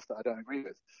publish stuff that I don't agree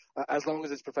with, as long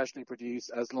as it's professionally produced,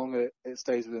 as long as it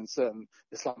stays within certain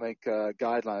Islamic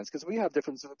guidelines, because we have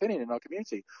difference of opinion in our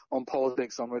community on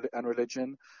politics, and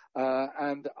religion,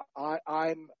 and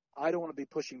I don't want to be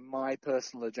pushing my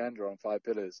personal agenda on 5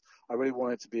 Pillars. I really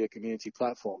want it to be a community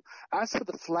platform. As for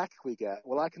the flack we get,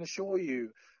 well, I can assure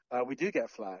you we do get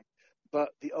flack, but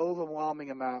the overwhelming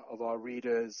amount of our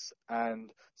readers, and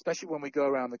especially when we go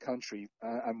around the country,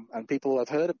 and people have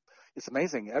heard of, it's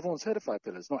amazing. Everyone's heard of 5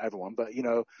 Pillars. Not everyone, but, you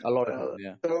know, a lot of them,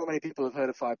 yeah. So many people have heard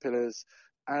of 5 Pillars.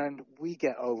 And we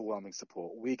get overwhelming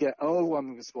support. We get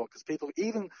overwhelming support because people,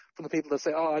 even from the people that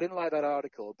say, oh, I didn't like that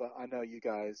article, but I know you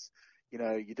guys, you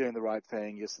know, you're doing the right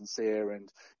thing, you're sincere, and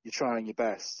you're trying your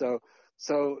best.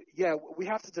 So yeah, we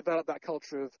have to develop that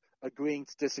culture of agreeing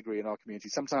to disagree in our community.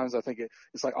 Sometimes I think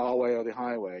it's like our way or the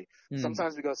highway.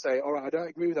 Sometimes we got to say, all right, I don't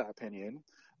agree with that opinion.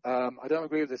 I don't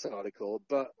agree with this article,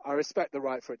 but I respect the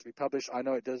right for it to be published. I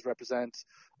know it does represent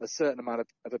a certain amount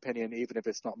of opinion, even if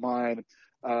it's not mine,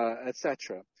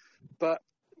 etc. But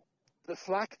the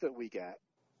flack that we get,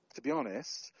 to be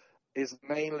honest, is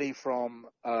mainly from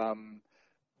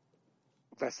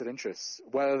vested interests,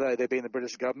 whether they be in the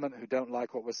British government who don't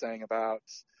like what we're saying about,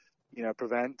 you know,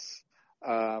 Prevent,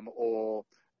 or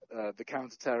the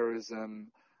counter-terrorism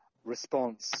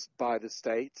response by the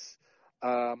state,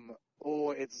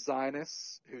 or it's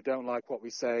Zionists who don't like what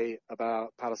we say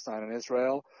about Palestine and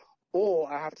Israel,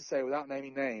 or I have to say, without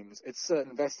naming names, it's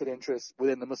certain vested interests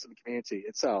within the Muslim community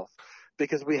itself,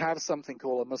 because we have something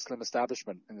called a Muslim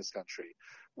establishment in this country,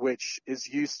 which is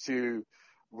used to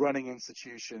running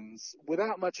institutions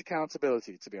without much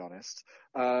accountability, to be honest.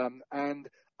 And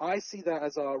I see that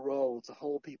as our role to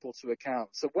hold people to account.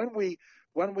 So when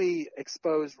we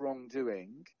expose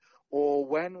wrongdoing, or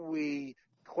when we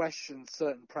question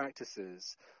certain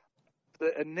practices,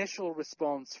 the initial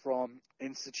response from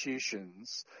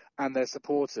institutions and their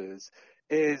supporters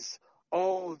is,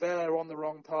 oh, they're on the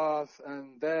wrong path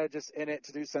and they're just in it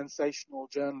to do sensational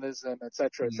journalism,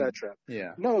 etc., etc.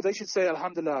 Yeah. No, they should say,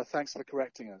 Alhamdulillah, thanks for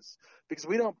correcting us, because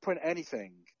we don't print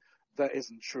anything that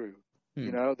isn't true,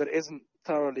 that isn't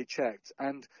thoroughly checked.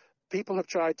 And people have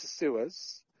tried to sue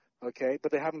us, okay,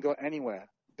 but they haven't got anywhere,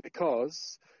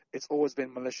 because it's always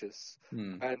been malicious,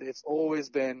 and it's always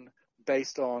been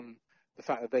based on the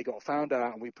fact that they got found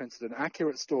out and we printed an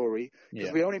accurate story,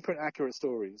 because we only print accurate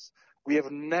stories. We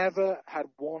have never had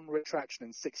one retraction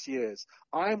in 6 years.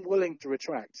 I'm willing to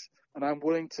retract, and I'm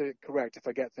willing to correct if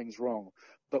I get things wrong,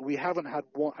 but we haven't had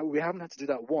to do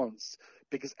that once,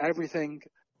 because everything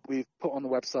we've put on the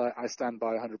website, I stand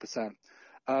by 100%.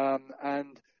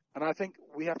 And I think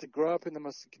we have to grow up in the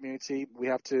Muslim community. We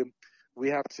have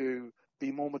to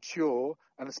be more mature,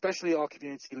 and especially our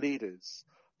community leaders,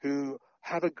 who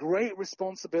have a great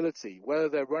responsibility, whether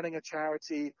they're running a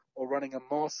charity or running a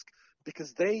mosque,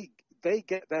 because they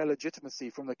get their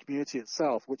legitimacy from the community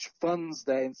itself, which funds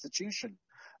their institution,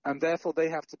 and therefore they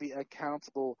have to be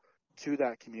accountable to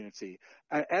that community.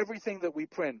 And everything that we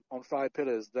print on 5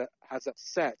 Pillars that has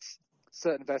upset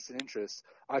certain vested interests,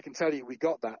 I can tell you we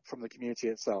got that from the community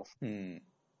itself.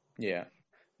 Yeah,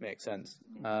 makes sense.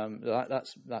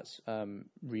 That's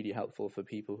really helpful for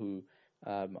people who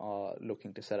are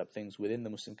looking to set up things within the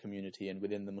Muslim community and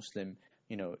within the Muslim,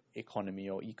 economy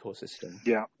or ecosystem.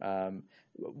 Yeah.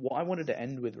 What I wanted to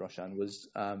end with, Roshan, was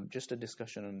just a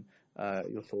discussion on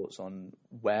your thoughts on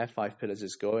where 5 Pillars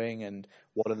is going and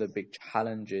what are the big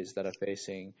challenges that are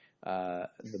facing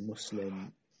the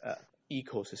Muslim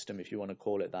ecosystem, if you want to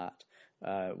call it that,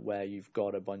 where you've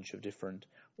got a bunch of different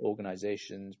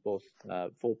organizations, both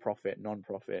for-profit,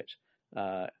 non-profit,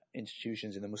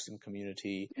 institutions in the Muslim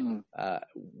community.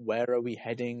 Where are we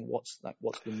heading? What's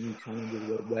the new challenges?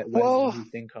 Where's the new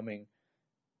thing coming?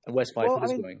 And where's 5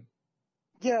 Pillars going?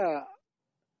 Yeah,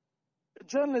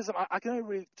 journalism, I can only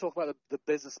really talk about the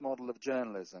business model of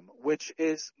journalism, which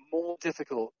is more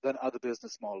difficult than other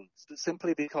business models,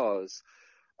 simply because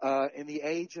in the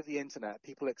age of the internet,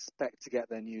 people expect to get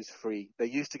their news free. They're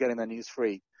used to getting their news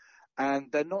free.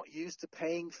 And they're not used to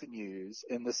paying for news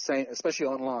in the same, especially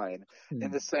online,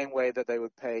 in the same way that they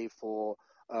would pay for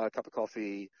a cup of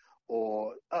coffee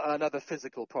or another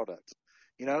physical product,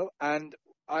 And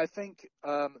I think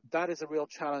that is a real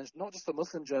challenge, not just for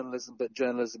Muslim journalism, but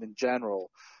journalism in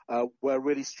general. We're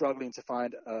really struggling to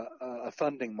find a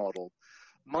funding model.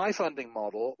 My funding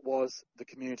model was the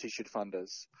community should fund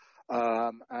us.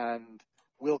 And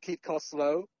we'll keep costs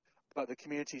low, but the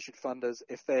community should fund us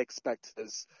if they expect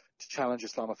us to challenge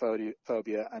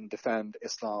Islamophobia and defend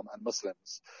Islam and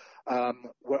Muslims.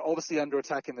 We're obviously under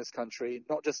attack in this country,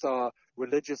 not just our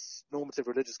normative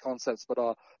religious concepts, but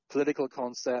our political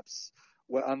concepts.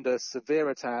 We're under severe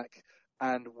attack,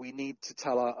 and we need to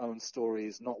tell our own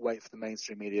stories, not wait for the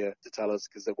mainstream media to tell us,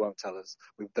 because they won't tell us.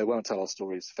 They won't tell our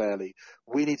stories fairly.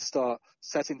 We need to start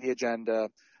setting the agenda.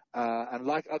 And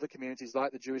like other communities,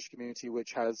 like the Jewish community,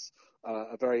 which has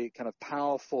a very kind of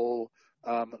powerful,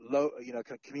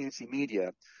 community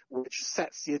media, which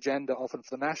sets the agenda often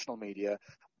for the national media,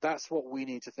 that's what we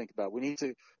need to think about. We need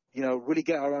to, really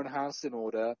get our own house in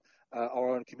order,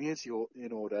 our own community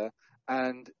in order,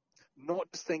 and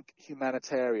not just think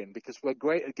humanitarian, because we're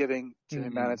great at giving to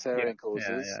humanitarian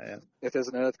causes. If there's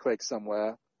an earthquake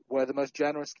somewhere, we're the most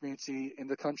generous community in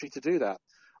the country to do that.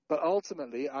 But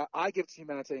ultimately, I give to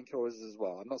humanitarian causes as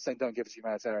well. I'm not saying don't give to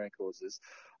humanitarian causes,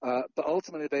 but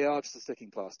ultimately they are just a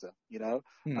sticking plaster.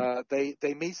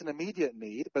 They meet an immediate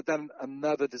need, but then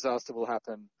another disaster will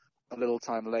happen a little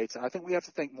time later. I think we have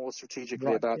to think more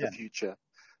strategically about the future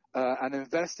and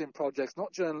invest in projects,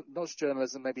 not just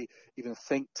journalism, maybe even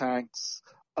think tanks,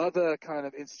 other kind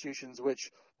of institutions which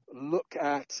look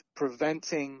at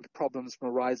preventing problems from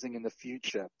arising in the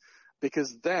future,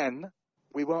 because then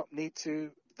we won't need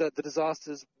to. The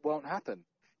disasters won't happen,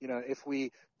 if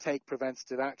we take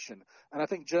preventative action. And I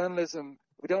think journalism,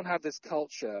 we don't have this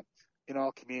culture in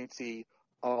our community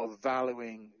of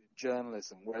valuing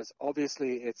journalism, whereas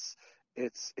obviously it's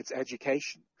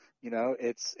education.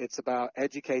 It's about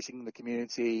educating the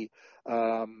community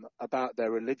about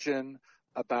their religion,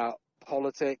 about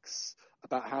politics,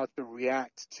 about how to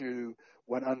react to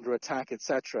when under attack,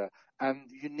 etc. And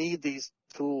you need these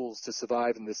tools to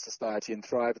survive in this society and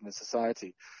thrive in this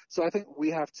society. So I think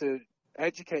we have to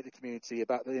educate the community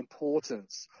about the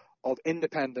importance of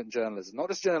independent journalism, not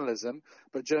just journalism,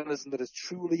 but journalism that is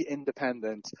truly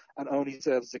independent and only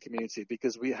serves the community,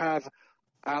 because we have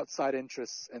outside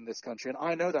interests in this country. And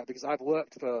I know that because I've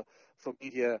worked for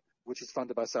media which is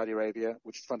funded by Saudi Arabia,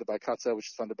 which is funded by Qatar, which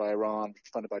is funded by Iran, which is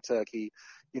funded by Turkey,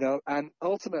 and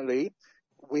ultimately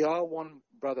we are one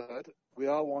brotherhood, we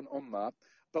are one ummah,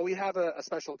 but we have a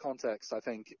special context, I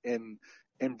think, in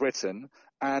Britain,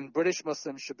 and British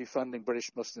Muslims should be funding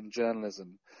British Muslim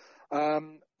journalism.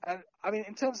 And I mean,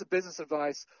 in terms of business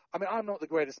advice, I mean, I'm not the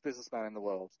greatest businessman in the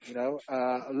world,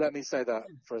 let me say that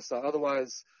for a start.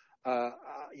 Otherwise, I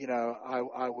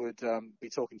would be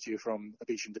talking to you from a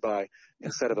beach in Dubai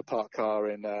instead of a parked car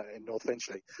in North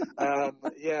Finchley.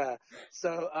 Yeah.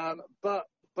 So, but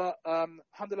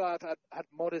alhamdulillah, I've had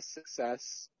modest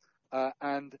success.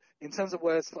 And in terms of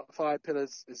where Five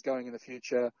Pillars is going in the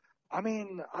future, I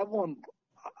mean, I want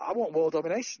world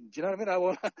domination. Do you know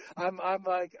what I mean?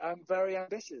 I'm very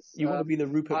ambitious. You want to be the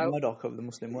Rupert Murdoch of the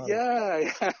Muslim world.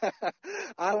 Yeah.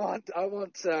 I want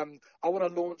to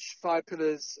launch Five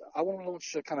Pillars. I want to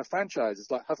launch a kind of franchises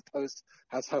like HuffPost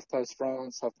has HuffPost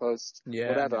France, HuffPost,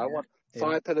 whatever. I want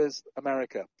Five Pillars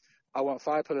America. I want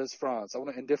Five Pillars France. I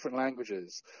want it in different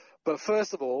languages. But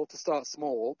first of all, to start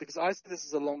small, because I see this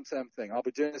is a long-term thing. I'll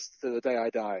be doing this to the day I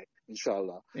die,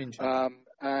 inshallah. I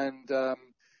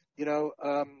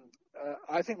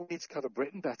think we need to cover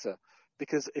Britain better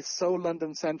because it's so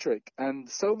London-centric and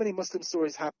so many Muslim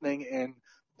stories happening in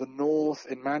the north,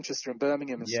 in Manchester and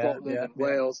Birmingham and Scotland and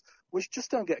Wales, which just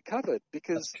don't get covered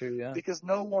because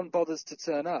no one bothers to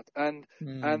turn up. And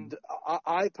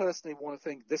I personally want to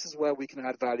think this is where we can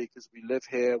add value because we live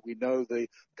here, we know the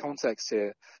context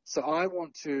here. So I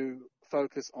want to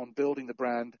focus on building the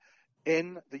brand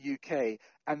in the UK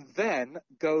and then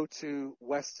go to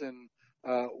Western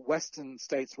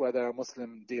states where there are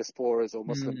Muslim diasporas or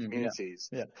Muslim communities.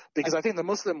 Because I think the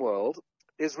Muslim world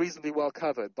is reasonably well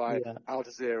covered by Al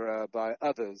Jazeera, by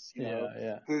others,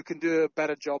 who can do a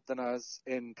better job than us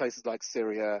in places like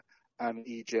Syria and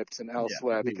Egypt and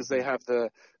elsewhere because they have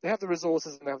the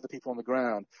resources and they have the people on the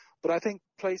ground. But I think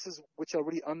places which are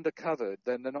really undercovered,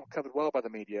 then they're not covered well by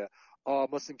the media, are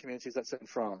Muslim communities that's in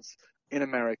France, in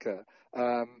America,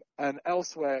 and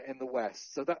elsewhere in the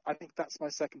West. So I think that's my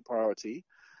second priority.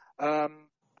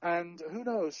 And who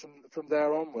knows from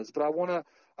there onwards, but I want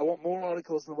more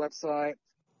articles on the website.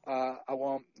 I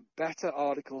want better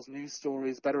articles, news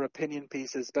stories, better opinion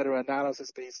pieces, better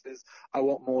analysis pieces. I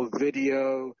want more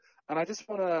video. And I just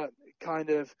want to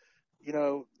kind of,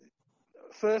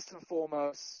 first and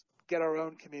foremost, get our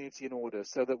own community in order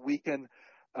so that we can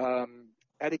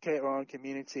educate our own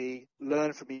community,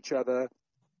 learn from each other,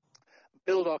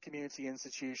 build our community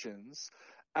institutions.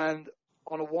 And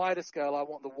on a wider scale, I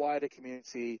want the wider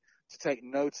community to take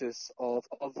notice of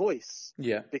our voice.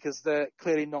 Yeah. Because they're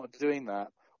clearly not doing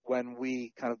that when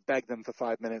we kind of beg them for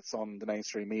 5 minutes on the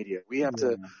mainstream media. We have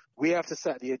to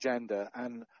set the agenda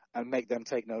and make them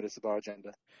take notice of our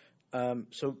agenda.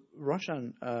 So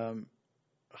Roshan,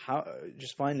 how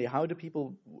do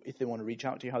people, if they want to reach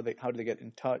out to you, how do they get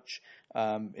in touch?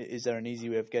 Is there an easy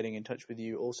way of getting in touch with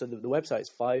you? Also, the website is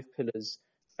 5 Pillars,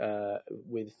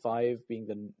 with 5 being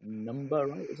the number,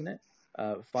 right? Isn't it?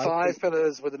 5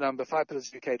 Pillars with the number,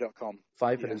 5pillaruk.com.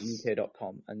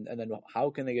 5pillaruk.com. And then how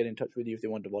can they get in touch with you if they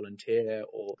want to volunteer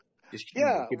or just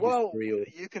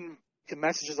you can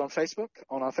message us on Facebook,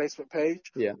 on our Facebook page.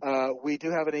 Yeah. We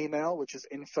do have an email, which is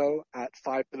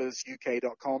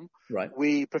info@5pillaruk.com. Right.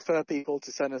 We prefer people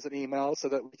to send us an email so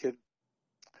that we can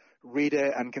read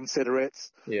it and consider it.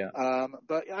 Yeah.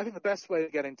 But I think the best way to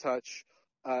get in touch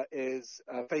is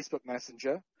Facebook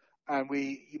Messenger. And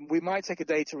we might take a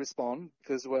day to respond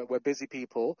because we're busy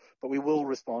people, but we will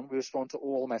respond. We respond to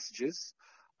all messages.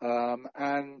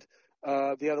 And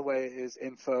the other way is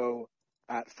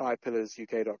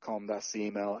info@5pillaruk.com. That's the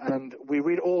email. And we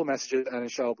read all the messages, and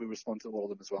inshallah, we respond to all of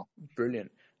them as well.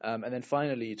 Brilliant. And then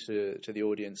finally, to the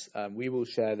audience, we will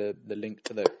share the link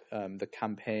to the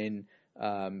campaign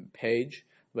page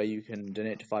where you can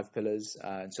donate to Five Pillars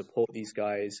and support these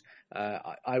guys.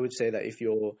 I would say that if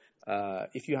you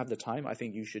have the time, I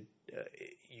think you should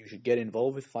get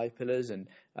involved with Five Pillars and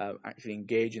actually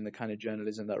engage in the kind of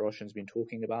journalism that Roshan's been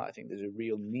talking about. I think there's a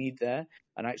real need there,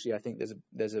 and actually I think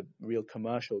there's a real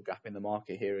commercial gap in the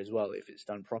market here as well if it's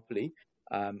done properly.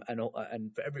 And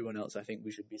for everyone else, I think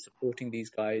we should be supporting these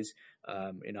guys.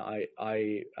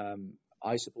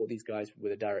 I support these guys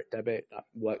with a direct debit. That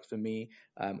works for me.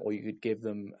 Or you could give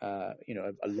them, a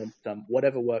lump sum,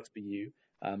 whatever works for you.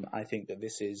 I think that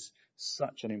this is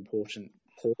such an important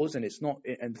cause, and it's not.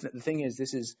 And the thing is,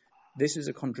 this is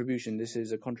a contribution. This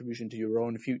is a contribution to your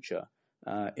own future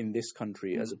in this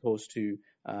country, as opposed to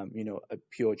a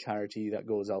pure charity that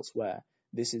goes elsewhere.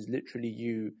 This is literally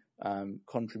you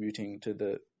contributing to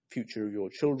the future of your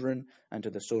children and to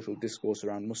the social discourse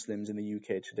around Muslims in the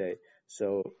UK today.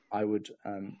 So I would,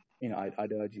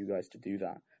 I'd urge you guys to do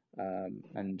that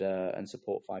and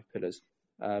support Five Pillars.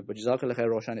 But Jazakallah khair,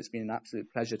 Roshan. It's been an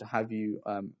absolute pleasure to have you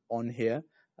on here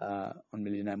on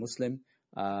Millionaire Muslim.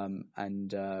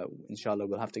 And inshallah,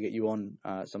 we'll have to get you on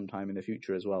sometime in the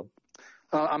future as well.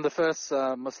 I'm the first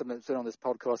Muslim that's been on this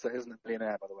podcast that isn't a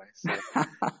millionaire, by the way. So.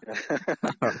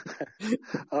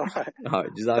 All right.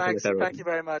 Thanks. Thank you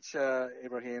very much,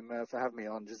 Ibrahim, for having me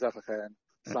on. Jazakallah khair.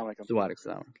 Assalamu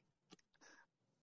alaikum.